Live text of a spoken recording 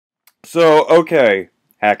So, okay,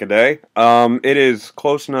 Hackaday. It is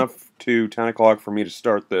close enough to 10 o'clock for me to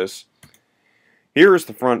start this. Here is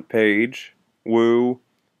the front page. Woo.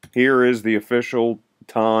 Here is the official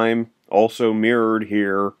time, also mirrored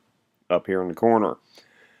here, up here in the corner.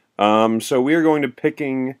 So we are going to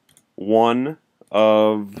picking one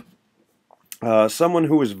of someone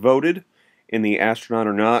who was voted in the Astronaut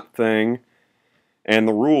or Not thing. And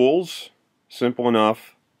the rules, simple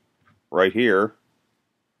enough, right here.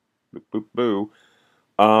 Boop, boop,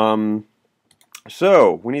 boo.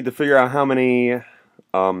 So, we need to figure out how many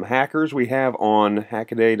hackers we have on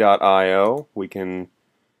Hackaday.io. We can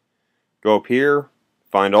go up here,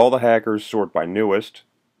 find all the hackers, sort by newest.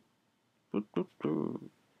 Boop, boop, boo.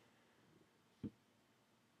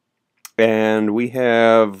 And we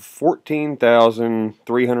have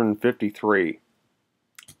 14,353.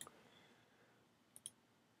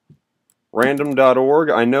 Random.org.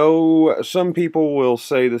 I know some people will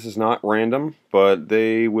say this is not random, but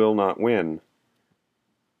they will not win.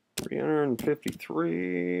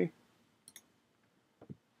 353.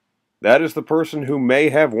 That is the person who may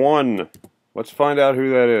have won. Let's find out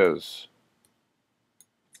who that is.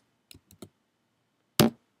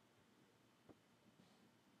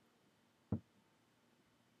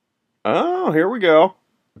 Oh, here we go.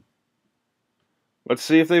 Let's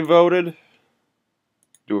see if they voted.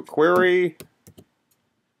 Do a query.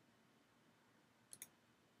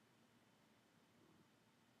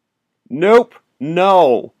 Nope.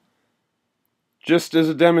 No. Just as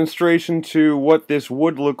a demonstration to what this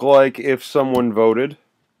would look like if someone voted.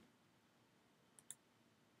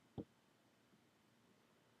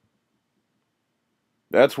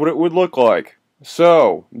 That's what it would look like.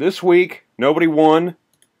 So, this week, nobody won.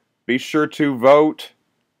 Be sure to vote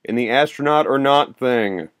in the Astronaut or Not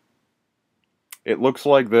thing. It looks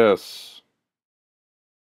like this.